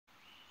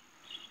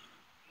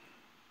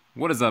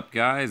What is up,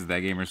 guys?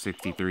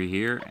 ThatGamer63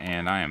 here,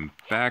 and I am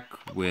back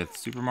with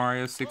Super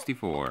Mario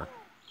 64.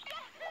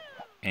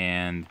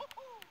 And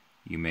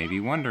you may be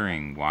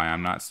wondering why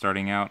I'm not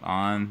starting out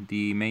on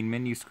the main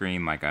menu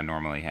screen like I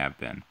normally have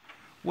been.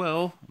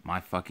 Well, my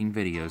fucking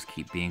videos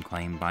keep being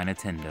claimed by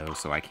Nintendo,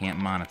 so I can't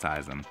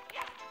monetize them.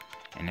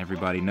 And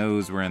everybody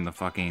knows we're in the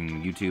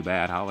fucking YouTube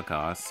ad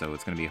holocaust, so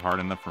it's gonna be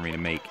hard enough for me to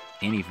make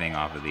anything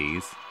off of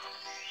these.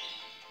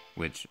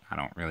 Which, I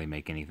don't really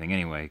make anything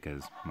anyway,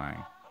 because my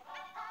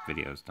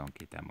videos don't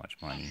get that much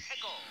money.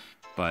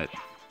 But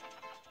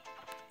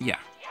yeah,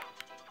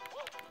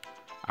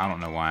 I don't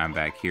know why I'm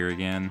back here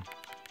again,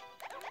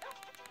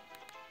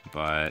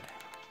 but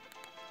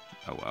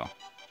oh well.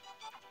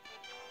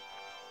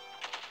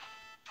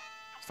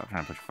 Stop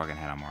trying to put your fucking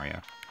head on Mario.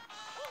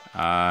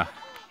 I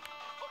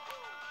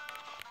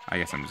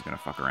guess I'm just gonna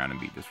fuck around and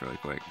beat this really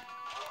quick.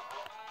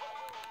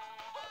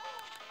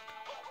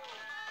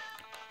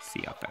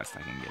 See how fast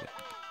I can get it.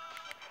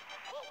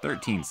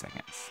 13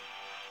 seconds.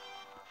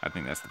 I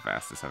think that's the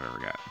fastest I've ever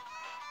got.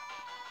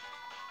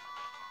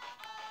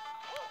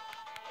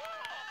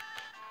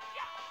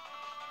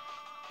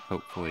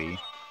 Hopefully.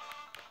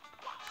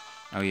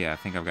 Oh yeah, I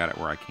think I've got it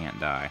where I can't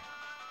die.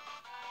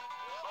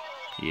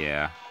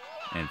 Yeah,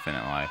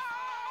 infinite life.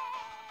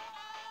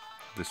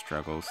 The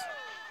struggles.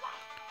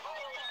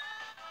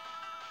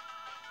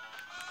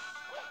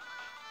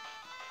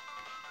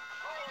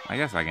 I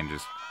guess I can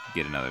just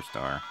get another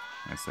star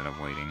instead of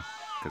waiting,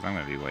 because I'm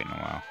going to be waiting a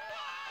while.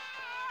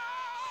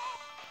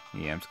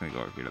 Yeah, I'm just going to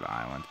go over here to the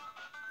island.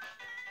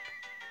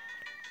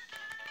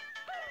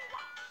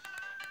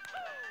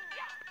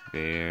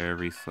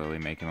 Very slowly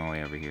making my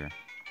way over here.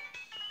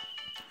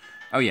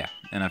 Oh yeah,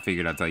 and I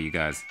figured I'd tell you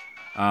guys.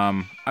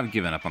 I've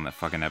given up on that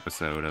fucking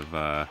episode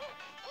of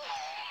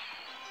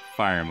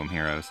Fire Emblem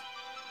Heroes.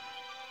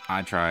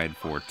 I tried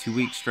for 2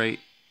 weeks straight.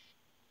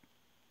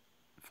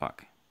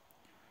 Fuck.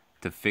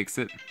 To fix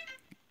it,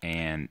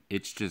 and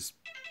it's just,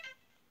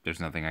 there's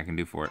nothing I can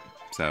do for it.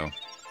 So,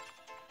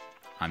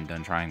 I'm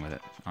done trying with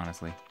it,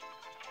 honestly.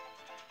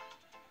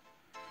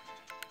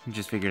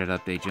 Just figured I'd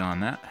update you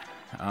on that.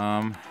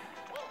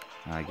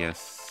 I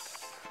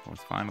guess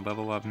let's find a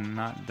level I've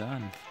not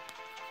done.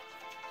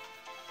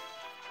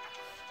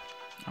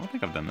 I don't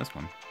think I've done this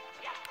one.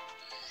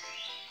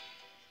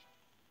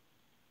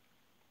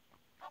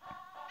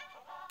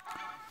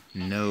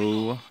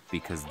 No,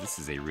 because this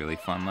is a really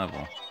fun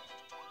level.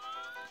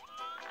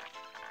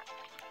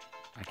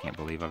 I can't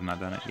believe I've not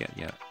done it yet.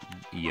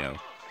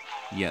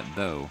 Yet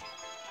though.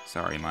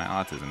 Sorry, my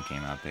autism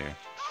came out there.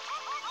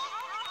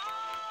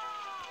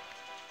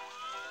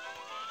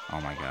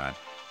 Oh my god.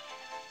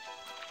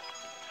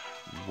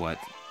 What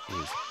is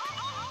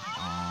going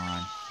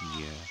on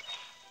here?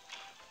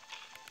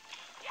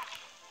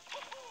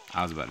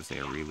 I was about to say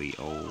a really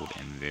old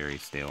and very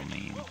stale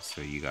meme,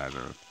 so you guys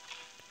are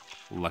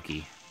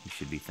lucky. You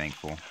should be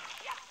thankful.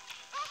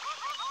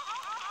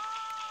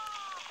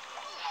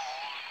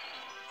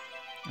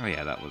 Oh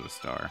yeah, that was a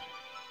star.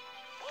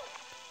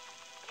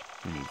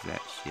 Who needs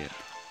that shit?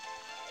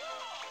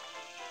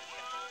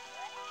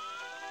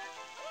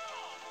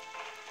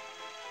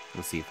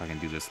 Let's see if I can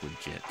do this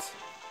legit.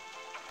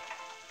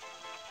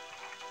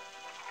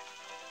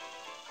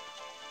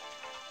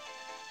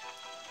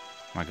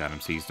 My god, I'm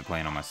so used to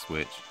playing on my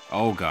Switch.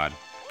 Oh god.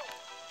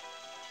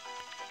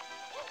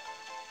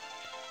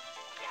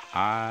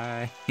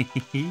 I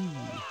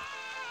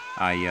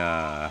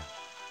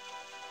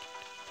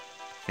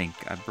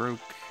think I broke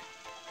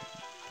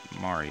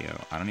Mario.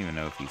 I don't even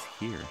know if he's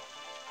here.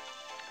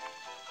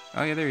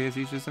 Oh yeah, there he is.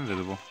 He's just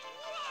invisible.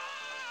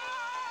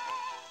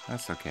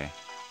 That's okay.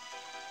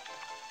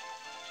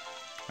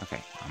 Okay,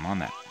 I'm on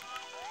that.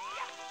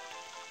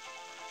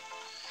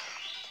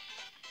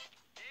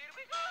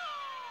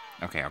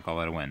 Okay, I'll call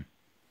that a win.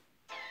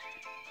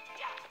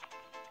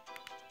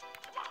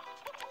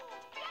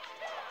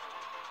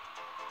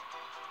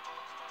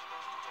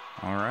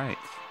 Alright.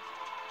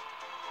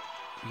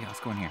 Yeah, let's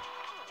go in here.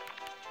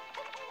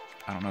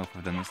 I don't know if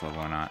I've done this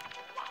level or not.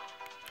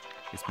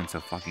 It's been so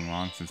fucking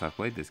long since I've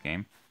played this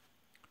game.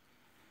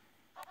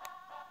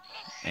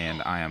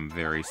 And I am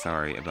very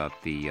sorry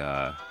about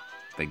the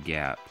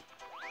gap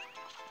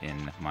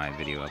in my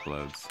video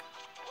uploads.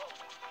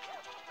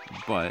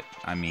 But,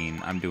 I mean,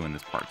 I'm doing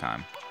this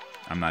part-time.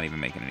 I'm not even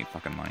making any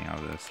fucking money out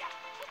of this.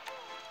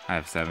 I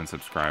have 7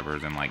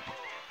 subscribers and like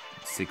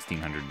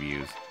 1,600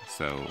 views,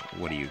 so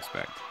what do you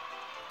expect?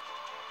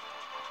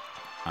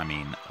 I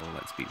mean,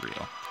 let's be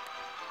real.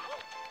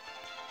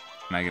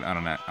 And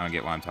I don't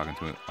get why I'm talking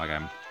to it like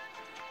I'm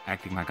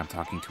acting like I'm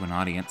talking to an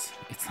audience.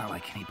 It's not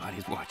like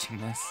anybody's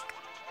watching this.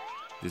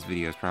 This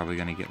video is probably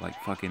gonna get like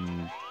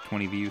fucking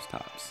 20 views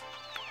tops.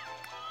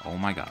 Oh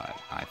my god,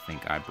 I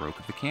think I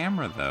broke the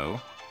camera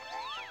though.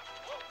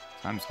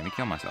 So I'm just gonna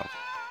kill myself.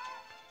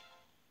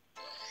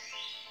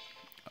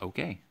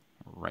 Okay,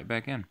 right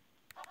back in.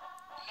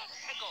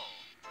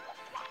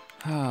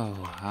 Oh,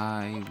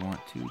 I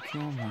want to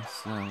kill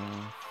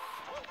myself.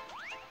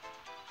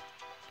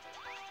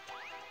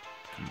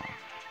 Come on.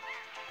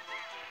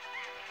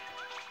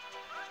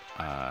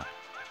 There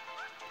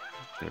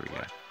we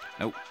go.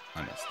 Nope,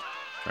 I missed.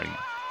 Try it again.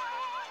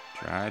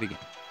 Try it again.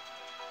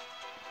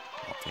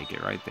 I'll take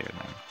it right there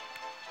then.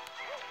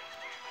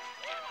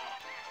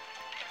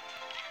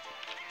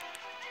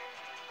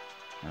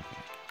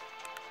 Okay.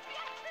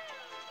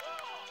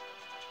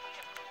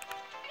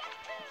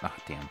 Oh,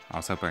 damn. I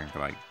was hoping I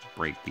could, like,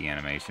 break the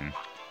animation.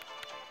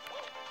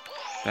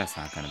 That's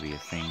not gonna be a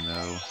thing,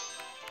 though.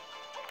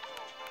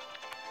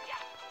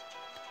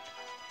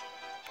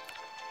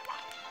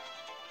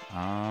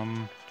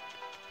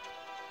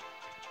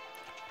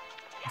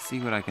 Let's see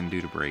what I can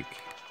do to break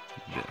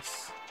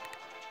this.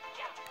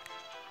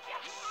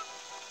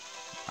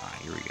 Ah,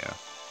 here we go.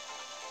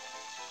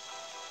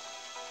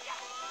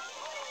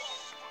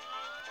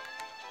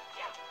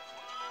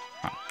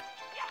 Huh.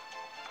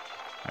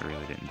 I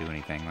really didn't do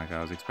anything like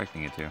I was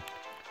expecting it to.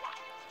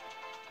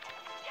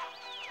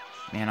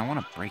 Man, I want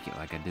to break it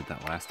like I did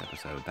that last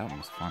episode. That one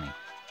was funny.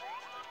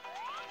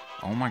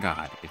 Oh my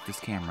god, if this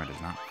camera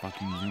does not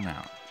fucking zoom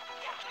out.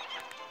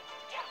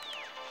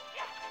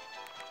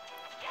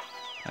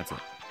 That's it.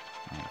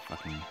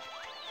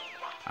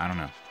 I don't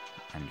know.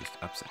 I'm just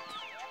upset.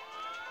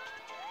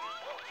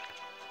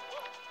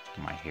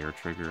 My hair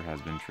trigger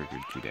has been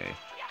triggered today.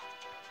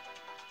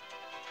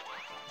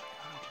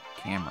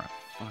 Camera,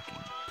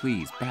 fucking,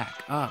 please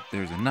back up.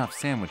 There's enough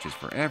sandwiches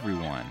for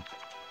everyone.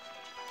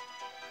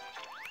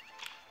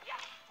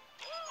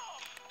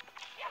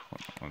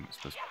 What am I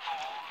supposed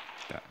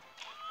to...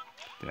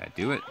 Did I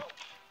do it?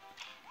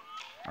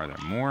 Are there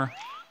more?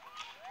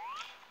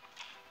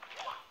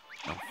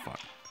 Oh, fuck.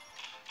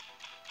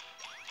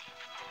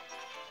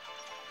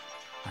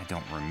 I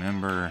don't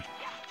remember.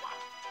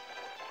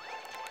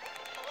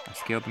 I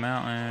scaled the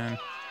mountain.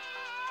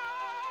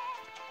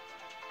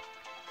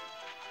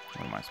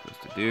 What am I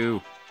supposed to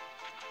do?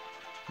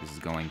 This is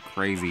going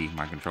crazy.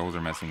 My controls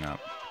are messing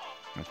up.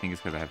 I think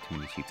it's because I have too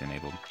many cheats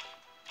enabled.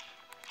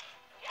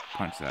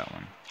 Punch that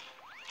one.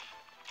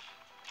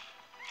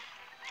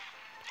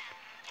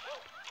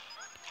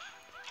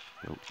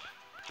 Go.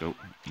 Go.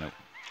 Nope.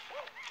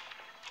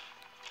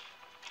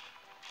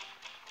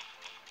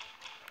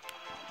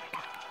 Oh my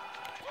god.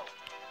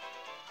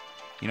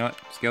 You know what?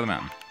 Scale the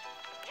mountain.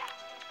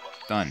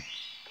 Done.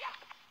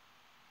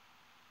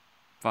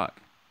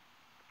 Fuck.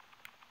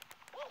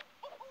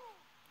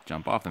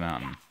 Jump off the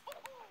mountain.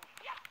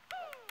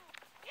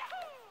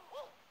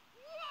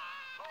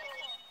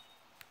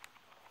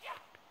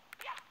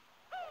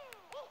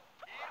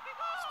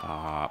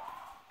 Stop.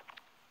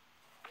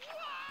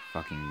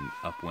 Fucking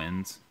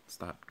upwinds.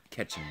 Stop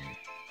catching me.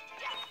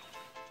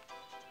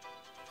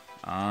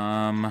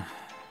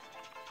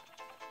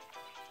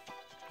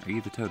 Are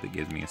you the toad that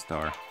gives me a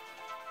star?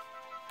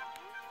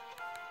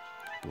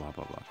 Blah,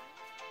 blah, blah.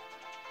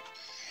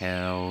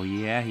 Hell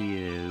yeah, he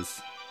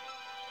is.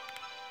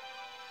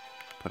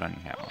 Put on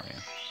your hat, Mario.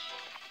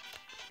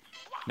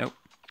 Nope.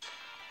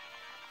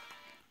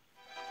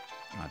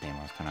 Oh, damn,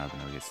 I was kind of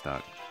hoping to get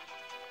stuck.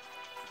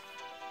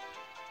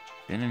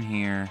 Been in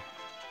here.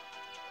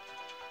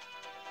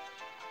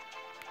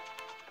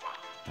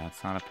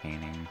 That's not a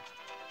painting.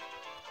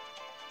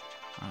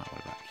 Ah,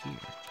 what about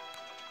here?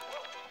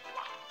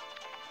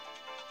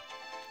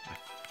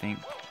 I think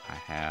I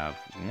have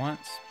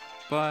once,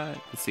 but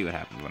let's see what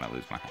happens when I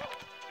lose my hat.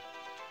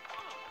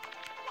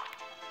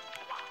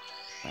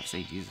 I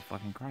say, Jesus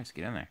fucking Christ,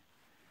 get in there.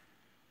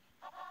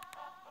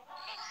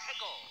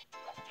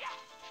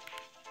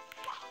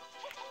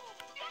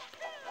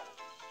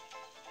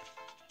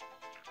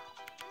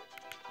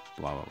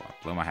 Blah, blah, blah.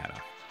 Blow my hat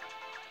off.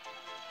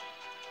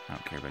 I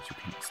don't care about your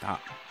paint.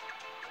 Stop.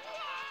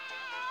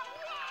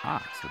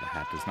 Ah, so the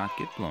hat does not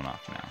get blown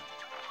off now.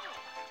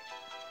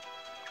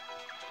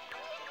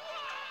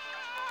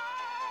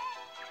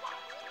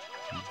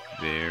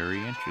 Very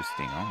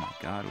interesting. Oh my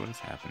god, what is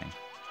happening?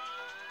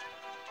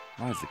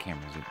 Why is the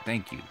camera zoom?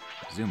 Thank you.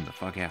 Zoom the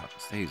fuck out.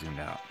 Stay zoomed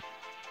out.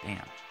 Damn.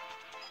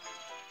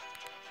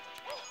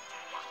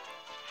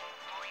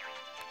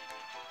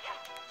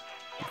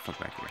 Get the fuck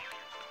back here.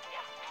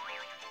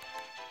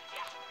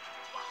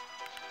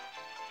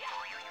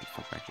 Get the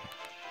fuck back here.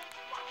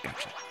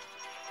 Gotcha.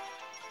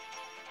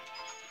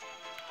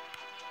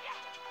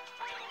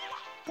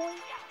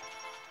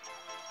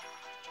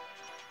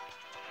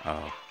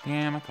 Oh,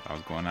 damn, I thought I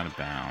was going out of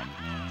bounds,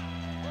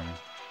 man.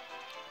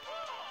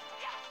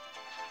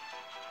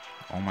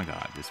 Oh my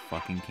god, this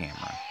fucking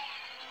camera.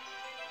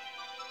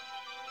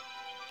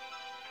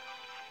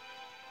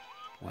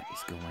 What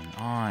is going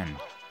on?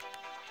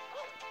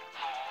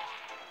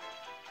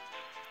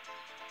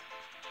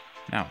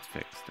 Now it's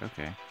fixed,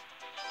 okay.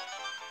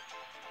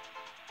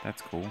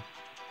 That's cool.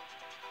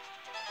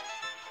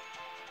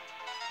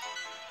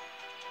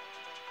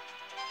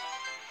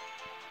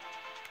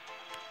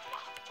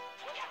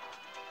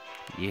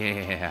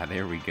 Yeah,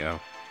 there we go.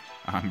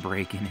 I'm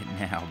breaking it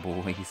now,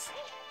 boys.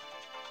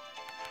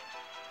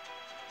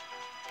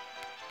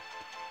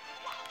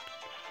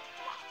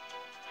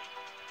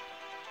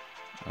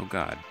 Oh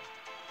god.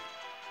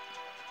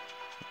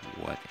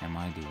 What am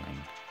I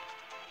doing?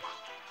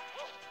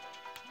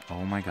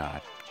 Oh my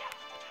god.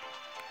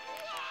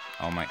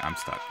 Oh my, I'm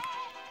stuck.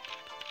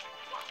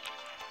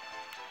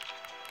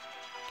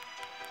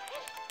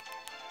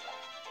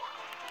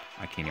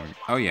 I can't even...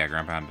 Oh yeah,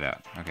 ground pounded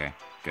out. Okay,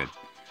 good.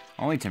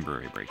 Only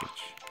temporary breakage.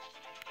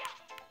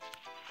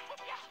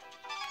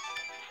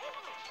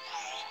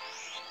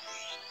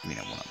 Give me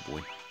that one up,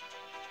 boy.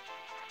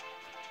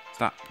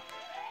 Stop.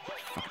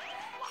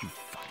 You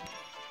fucking...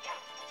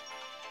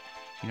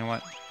 You know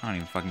what? I don't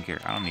even fucking care.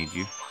 I don't need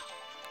you.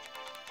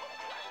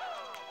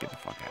 Get the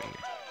fuck out of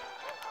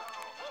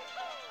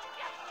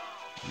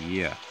here.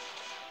 Yeah.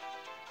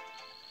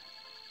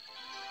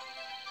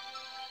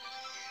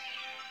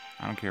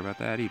 I don't care about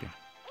that either.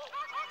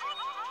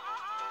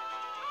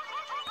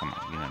 Come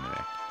on, get under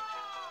there.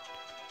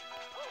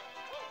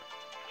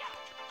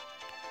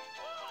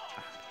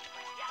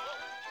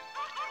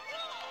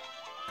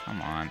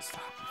 Come on,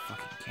 stop the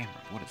fucking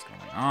camera. What is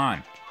going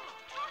on?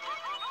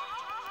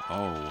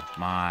 Oh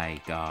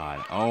my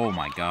god. Oh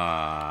my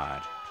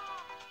god.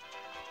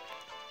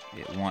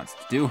 It wants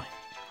to do it.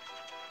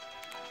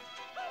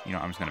 You know,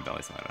 I'm just gonna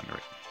belly slide under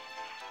it.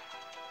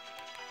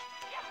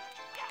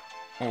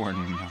 Or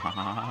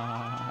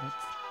not.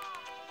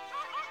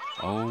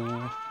 Oh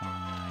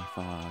my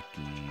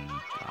fucking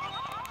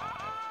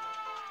god.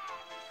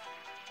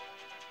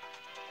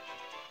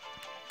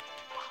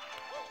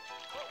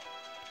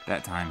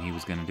 That time he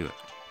was gonna do it.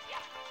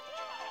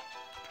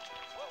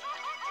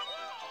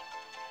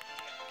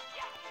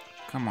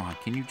 Come on,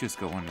 can you just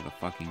go under the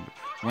fucking...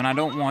 When I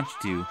don't want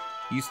you to, you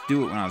used to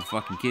do it when I was a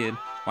fucking kid.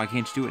 Why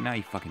can't you do it now,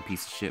 you fucking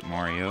piece of shit,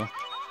 Mario?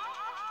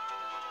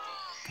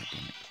 God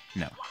damn it.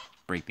 No.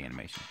 Break the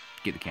animation.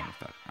 Get the camera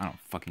stuck. I don't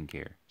fucking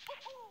care.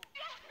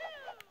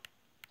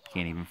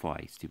 Can't even fly,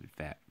 you stupid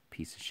fat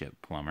piece of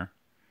shit plumber.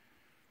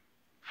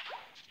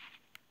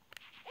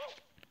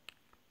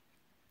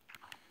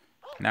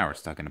 Now we're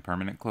stuck in a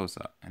permanent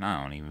close-up, and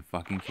I don't even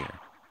fucking care.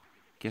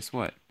 Guess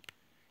what?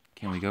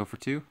 Can we go for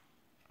two?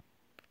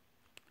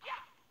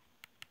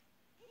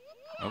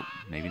 Oh,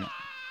 maybe not.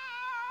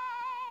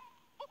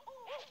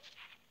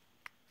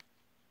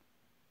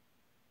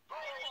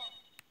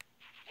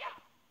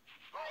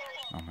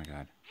 Oh my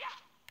god.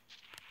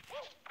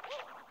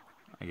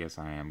 I guess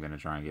I am going to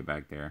try and get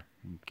back there.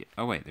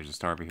 Oh wait, there's a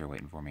star over here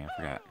waiting for me. I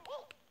forgot.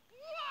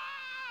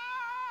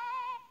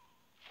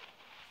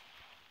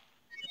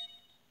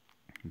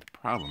 The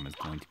problem is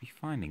going to be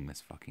finding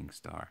this fucking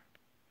star.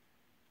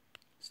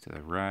 It's to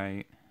the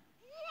right.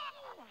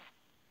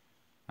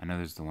 I know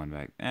there's the one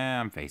back...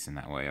 I'm facing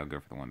that way. I'll go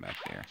for the one back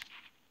there.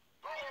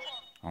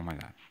 Oh my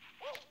god.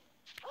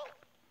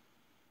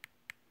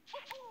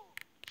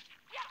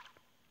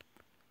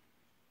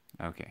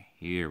 Okay,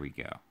 here we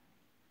go.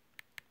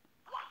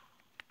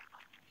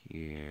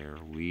 Here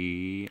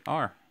we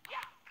are.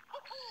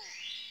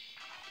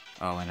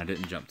 Oh, and I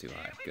didn't jump too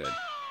high. Good.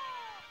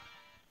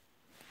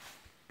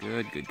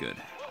 Good, good, good.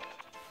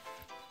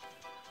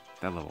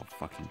 That level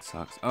fucking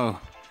sucks.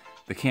 Oh,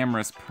 the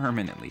camera's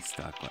permanently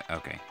stuck.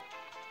 Okay.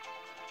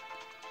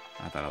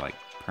 I thought I, like,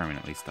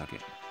 permanently stuck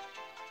it.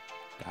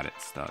 Got it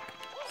stuck.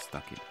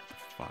 Stuck it.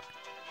 What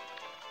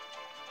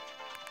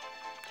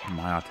the fuck?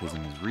 My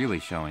autism is really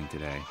showing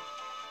today.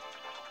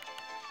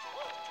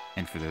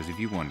 And for those of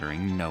you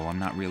wondering, no, I'm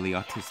not really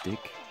autistic.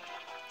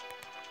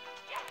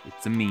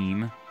 It's a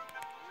meme.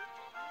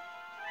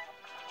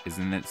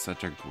 Isn't it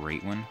such a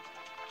great one?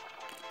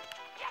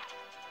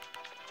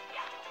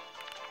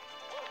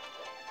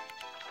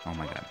 Oh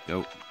my god,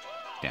 go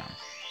down.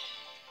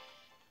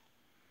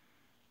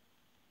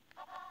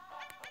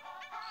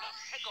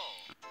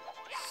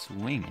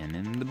 Swinging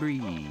in the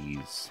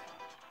breeze.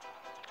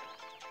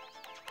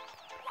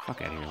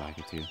 Fuck out of here,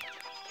 Lakitu.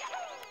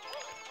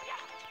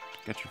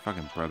 Got your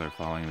fucking brother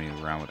following me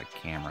around with a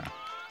camera.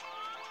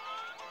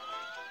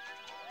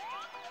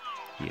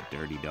 You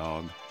dirty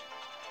dog.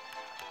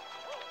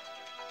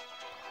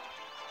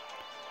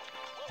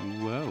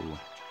 Whoa.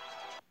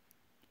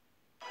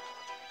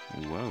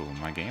 Whoa,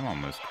 my game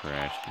almost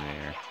crashed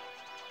there.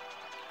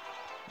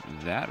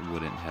 That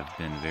wouldn't have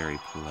been very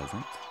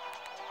pleasant.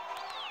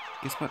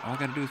 Guess what? All I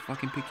gotta do is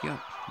fucking pick you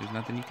up. There's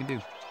nothing you can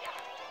do.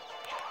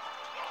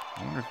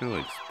 I wonder if it'll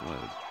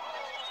explode.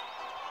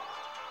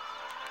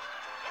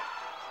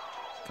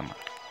 Come on.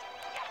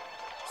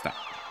 Stop.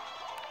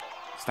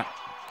 Stop.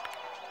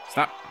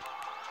 Stop.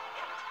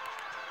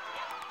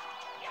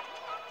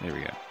 There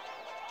we go.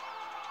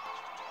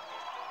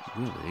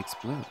 Will it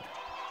explode?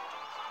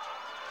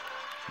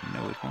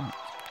 No, it won't.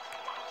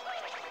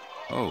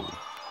 Oh.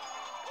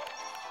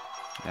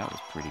 That was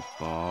pretty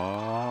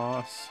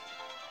boss.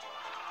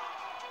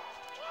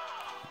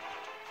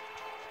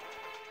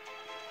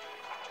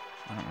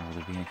 I don't remember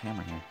there being a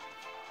camera here.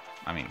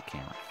 I mean, a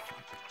camera.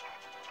 Fuck.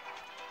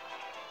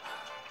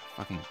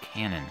 Fucking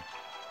cannon.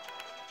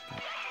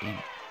 God damn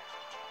it.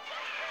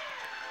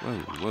 Whoa,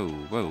 whoa,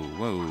 whoa,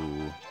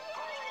 whoa.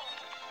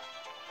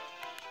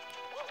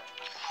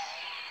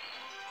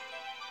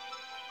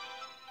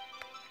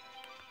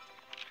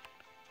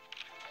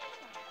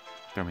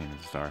 Throw me into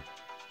the star.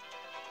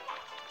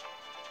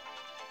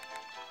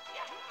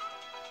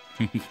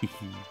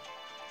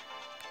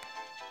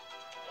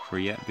 Where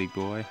you at, big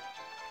boy?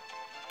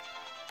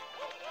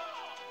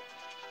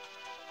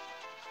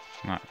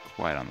 Not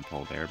quite on the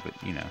pole there, but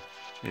you know,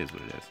 it is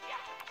what it is.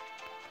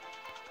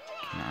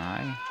 Can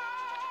I?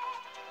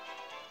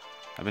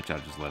 I bet you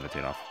I'll just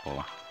levitate off the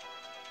pole.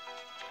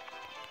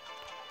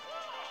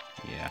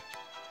 Yeah.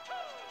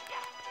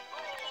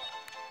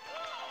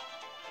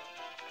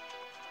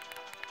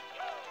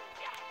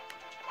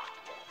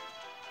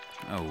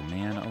 Oh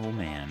man, oh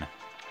man.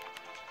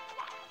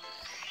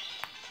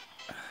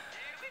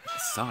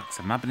 It sucks.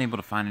 I've not been able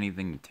to find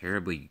anything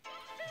terribly,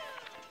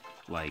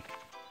 like,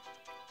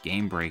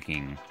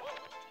 game-breaking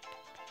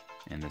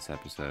in this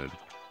episode.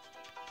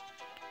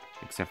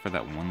 Except for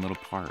that one little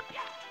part.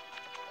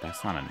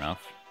 That's not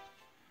enough.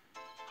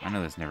 I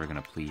know that's never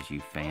gonna please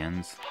you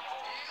fans.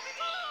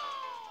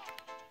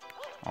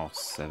 All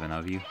 7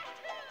 of you.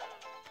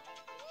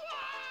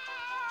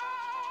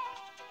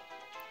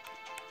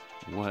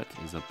 What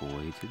is a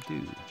boy to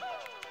do?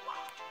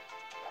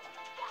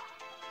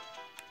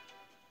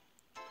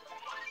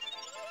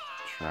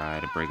 Try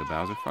to break a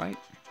Bowser fight?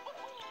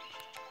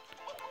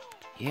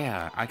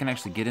 Yeah, I can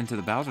actually get into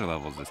the Bowser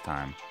levels this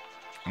time.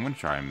 I'm gonna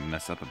try and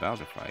mess up a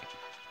Bowser fight.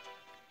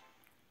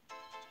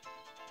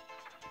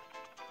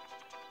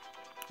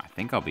 I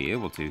think I'll be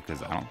able to,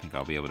 because I don't think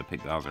I'll be able to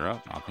pick Bowser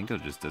up. I think he'll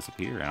just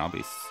disappear and I'll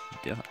be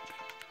stuck.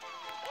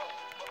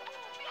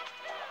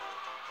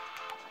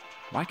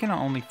 Why can I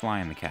only fly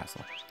in the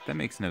castle? That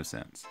makes no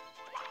sense.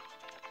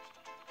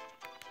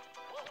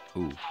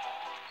 Ooh.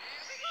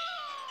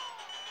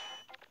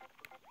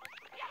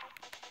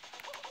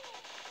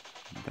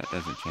 That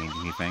doesn't change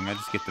anything. I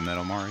just get the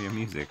Metal Mario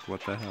music.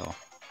 What the hell?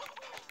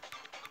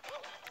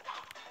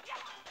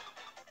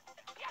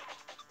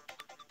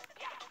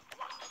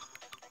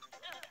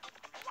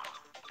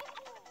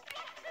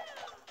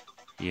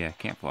 Yeah,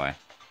 can't fly.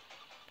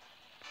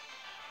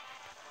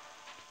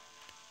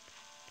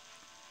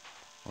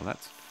 Well,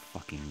 that's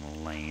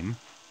fucking lame.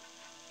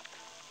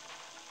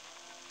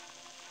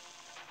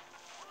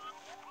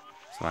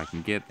 So I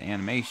can get the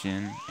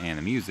animation and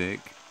the music,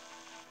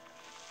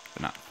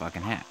 but not the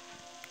fucking hat.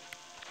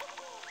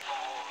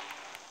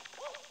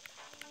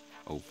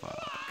 Oh,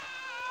 fuck.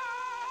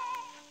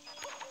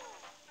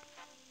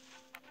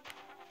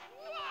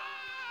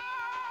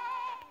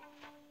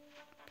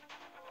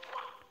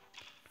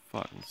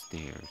 Fuck the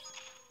stairs.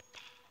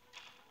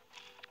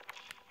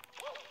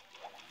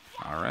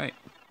 Alright.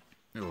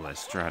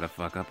 Let's try to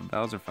fuck up a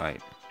Bowser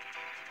fight.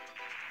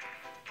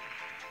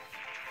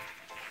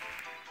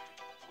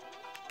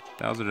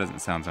 Bowser doesn't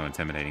sound so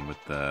intimidating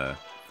with the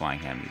flying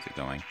hand music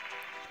going.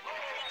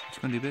 What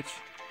you gonna do, bitch?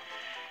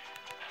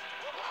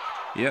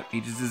 Yep,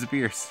 he just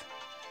disappears.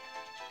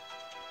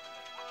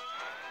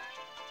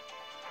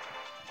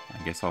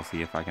 I guess I'll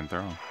see if I can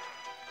throw him.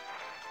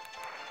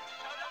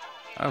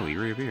 Oh, he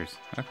reappears.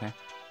 Okay.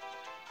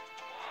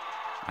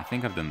 I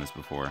think I've done this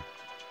before.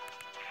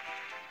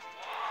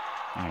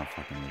 I'm a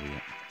fucking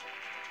idiot.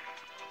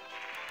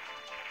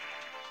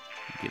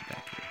 Get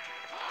back here.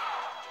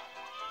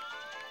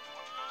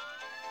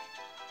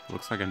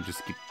 Looks like I'm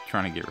just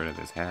trying to get rid of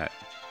this hat.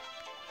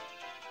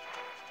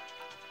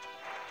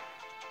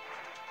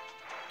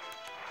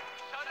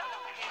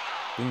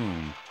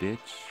 Boom, bitch.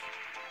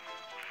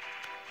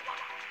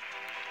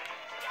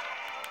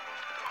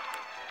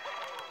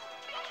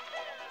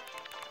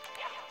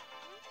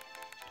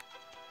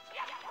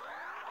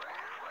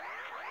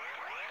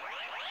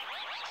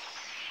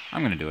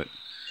 I'm gonna do it.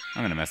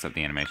 I'm gonna mess up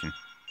the animation.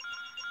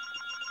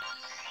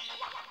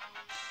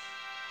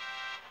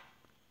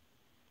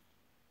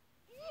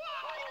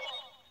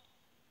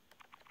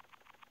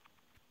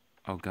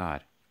 Oh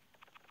god.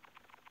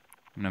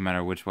 No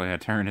matter which way I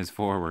turn is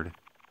forward.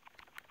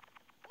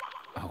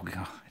 Oh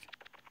god.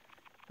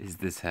 Is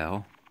this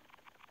hell?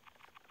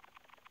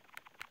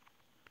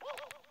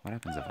 What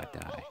happens if I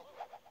die?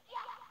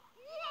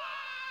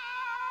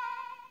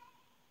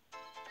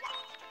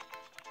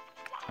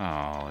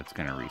 Oh, it's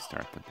gonna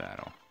restart the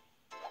battle.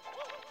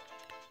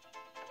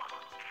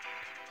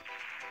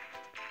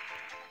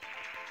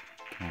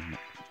 Oh,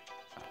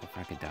 if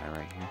I could die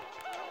right here.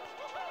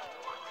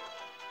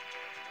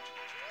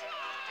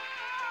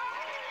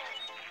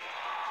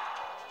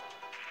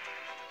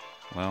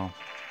 Well,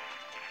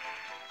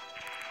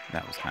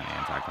 that was kind of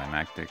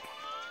anticlimactic.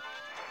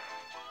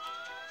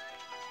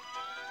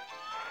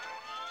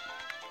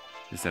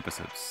 This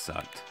episode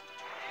sucked.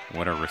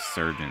 What a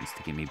resurgence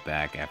to get me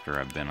back after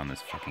I've been on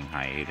this fucking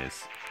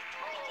hiatus.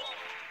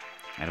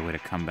 I had a way to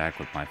come back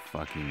with my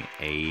fucking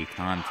A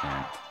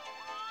content.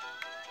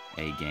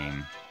 A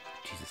game.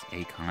 Jesus,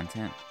 A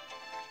content?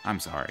 I'm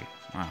sorry.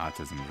 My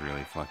autism's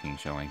really fucking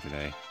showing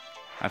today.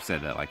 I've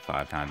said that like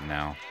 5 times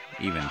now,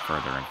 even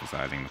further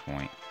emphasizing the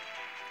point.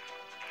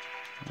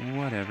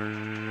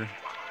 Whatever.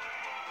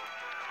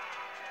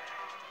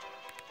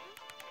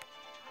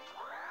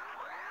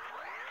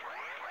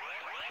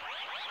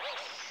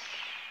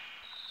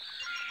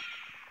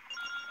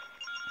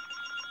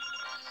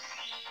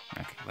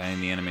 Okay, letting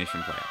the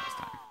animation play out this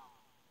time.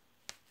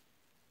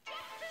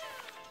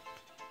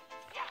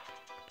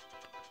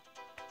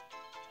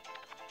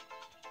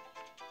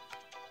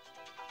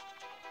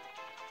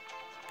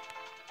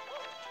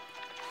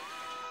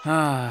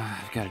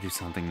 I've got to do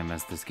something to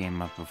mess this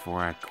game up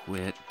before I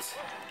quit.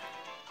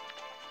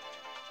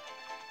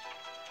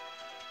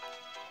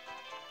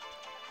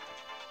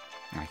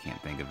 I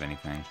can't think of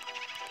anything.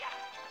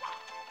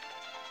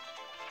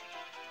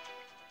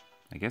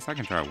 I guess I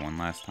can try one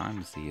last time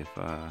to see if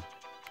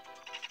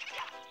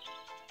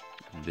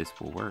this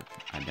will work.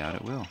 I doubt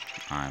it will.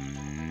 I'm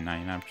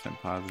 99%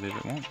 positive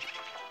it won't.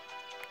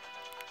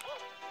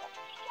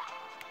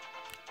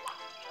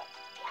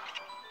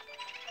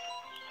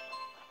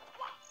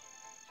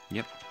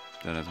 Yep,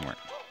 that doesn't work.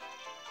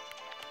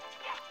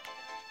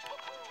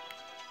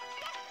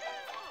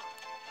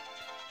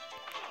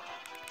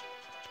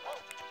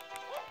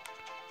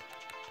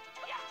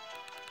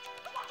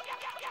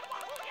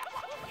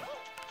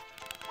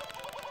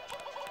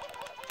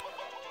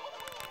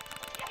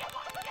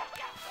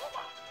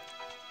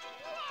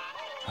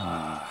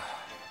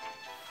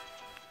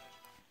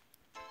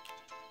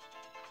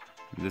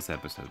 This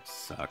episode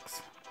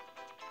sucks.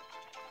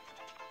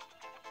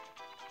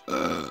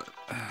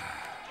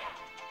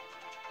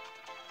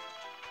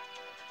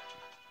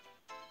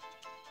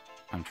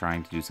 I'm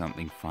trying to do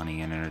something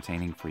funny and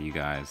entertaining for you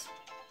guys.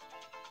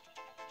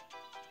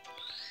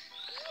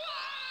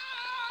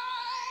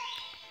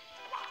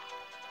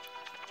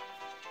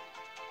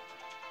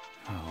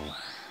 Oh.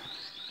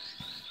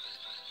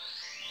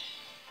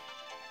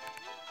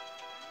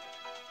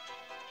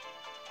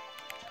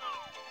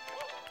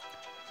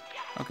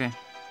 Okay,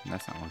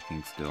 that's not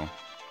working still.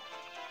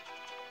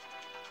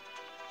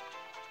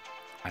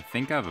 I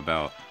think I've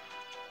about...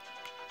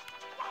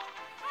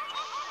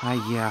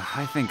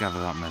 I think I've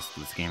about messed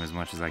with this game as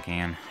much as I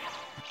can.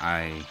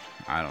 I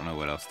don't know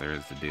what else there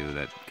is to do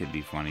that could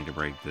be funny to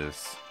break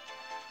this.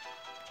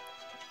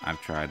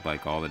 I've tried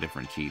like all the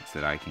different cheats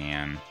that I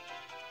can.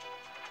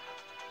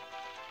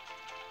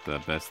 The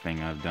best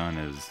thing I've done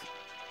is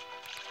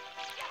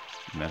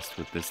messed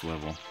with this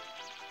level.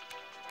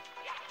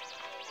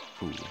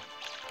 Ooh.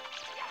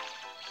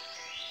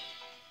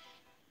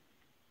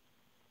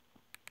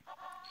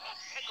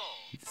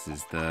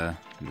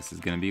 This is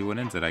gonna be what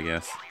ends it, I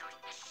guess.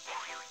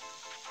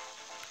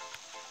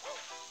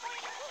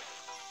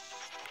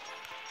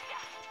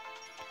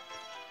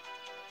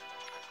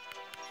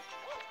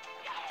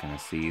 Gonna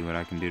see what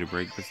I can do to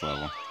break this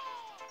level.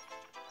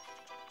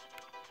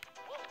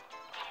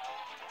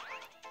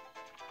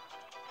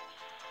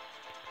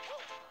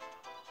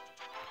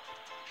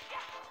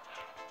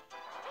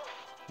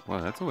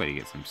 Well, that's a way to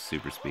get some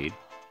super speed.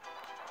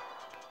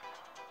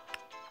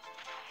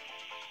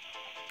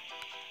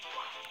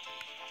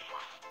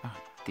 Oh,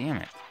 damn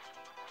it.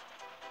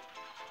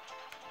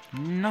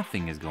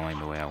 Nothing is going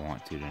the way I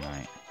want to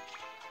tonight.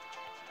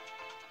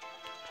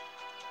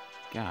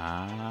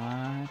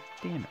 God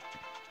damn it.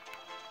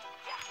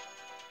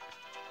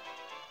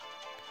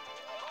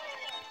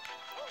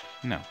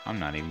 No, I'm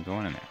not even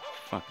going in there.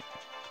 Fuck it.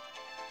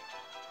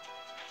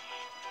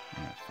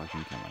 I'm gonna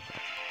fucking kill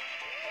myself.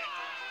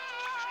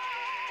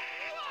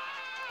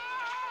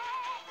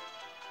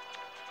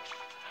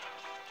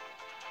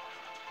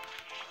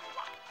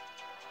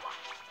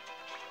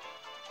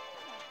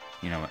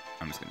 You know what?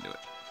 I'm just gonna do it.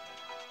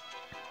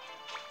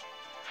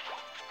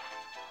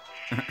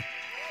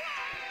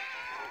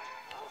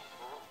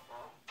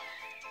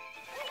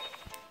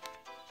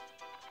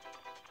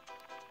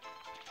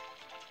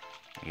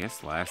 I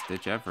guess last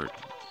ditch effort.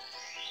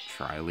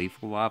 Try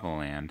Lethal Lava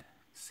Land.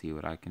 See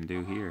what I can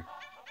do here.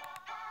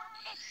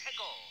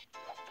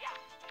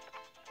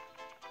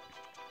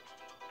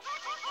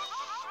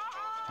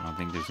 I don't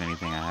think there's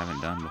anything I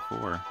haven't done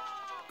before,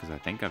 because I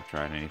think I've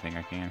tried anything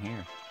I can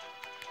here.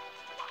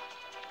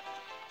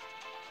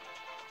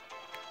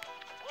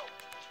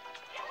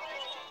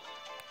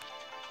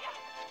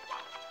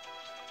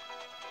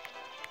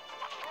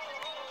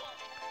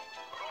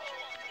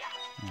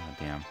 Oh,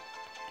 damn.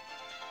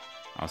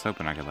 I was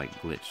hoping I could, like,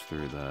 glitch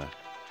through the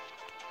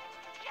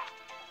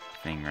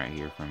thing right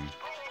here from...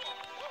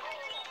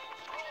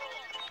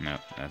 Nope,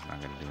 that's not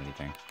gonna do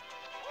anything.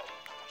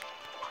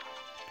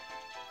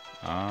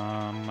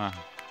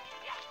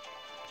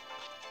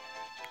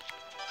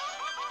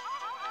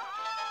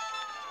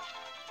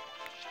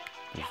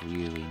 There's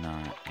really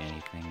not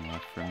anything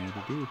left for me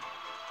to do.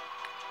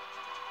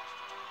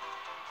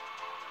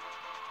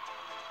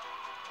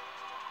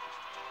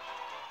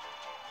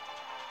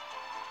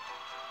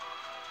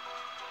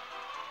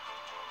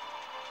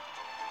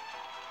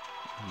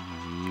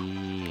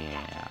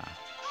 Yeah.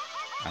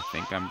 I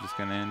think I'm just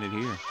gonna end it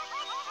here.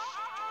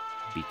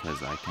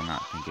 Because I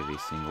cannot think of a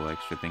single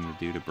extra thing to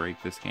do to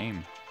break this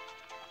game.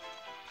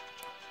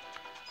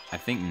 I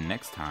think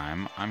next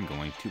time I'm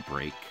going to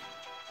break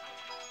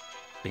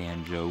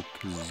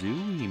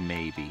Banjo-Kazooie,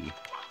 maybe.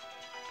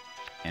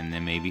 And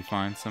then maybe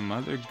find some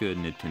other good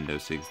Nintendo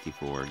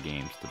 64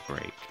 games to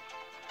break.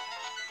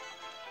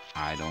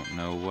 I don't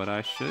know what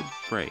I should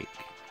break.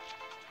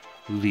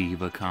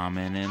 Leave a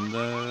comment in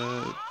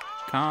the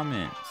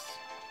comments.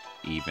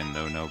 Even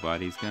though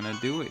nobody's gonna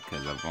do it,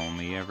 because I've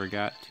only ever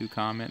got 2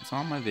 comments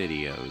on my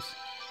videos.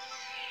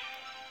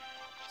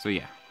 So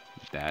yeah,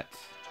 that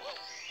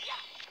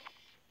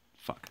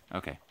Fuck.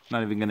 Okay.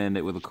 Not even gonna end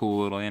it with a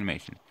cool little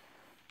animation.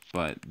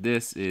 But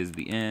this is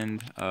the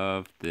end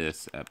of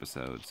this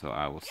episode. So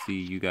I will see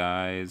you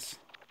guys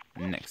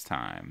next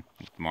time.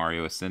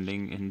 Mario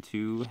ascending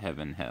into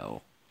heaven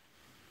hell.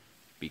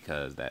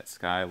 Because that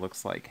sky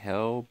looks like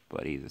hell,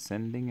 but he's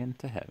ascending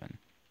into heaven.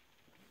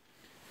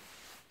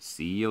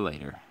 See you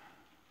later.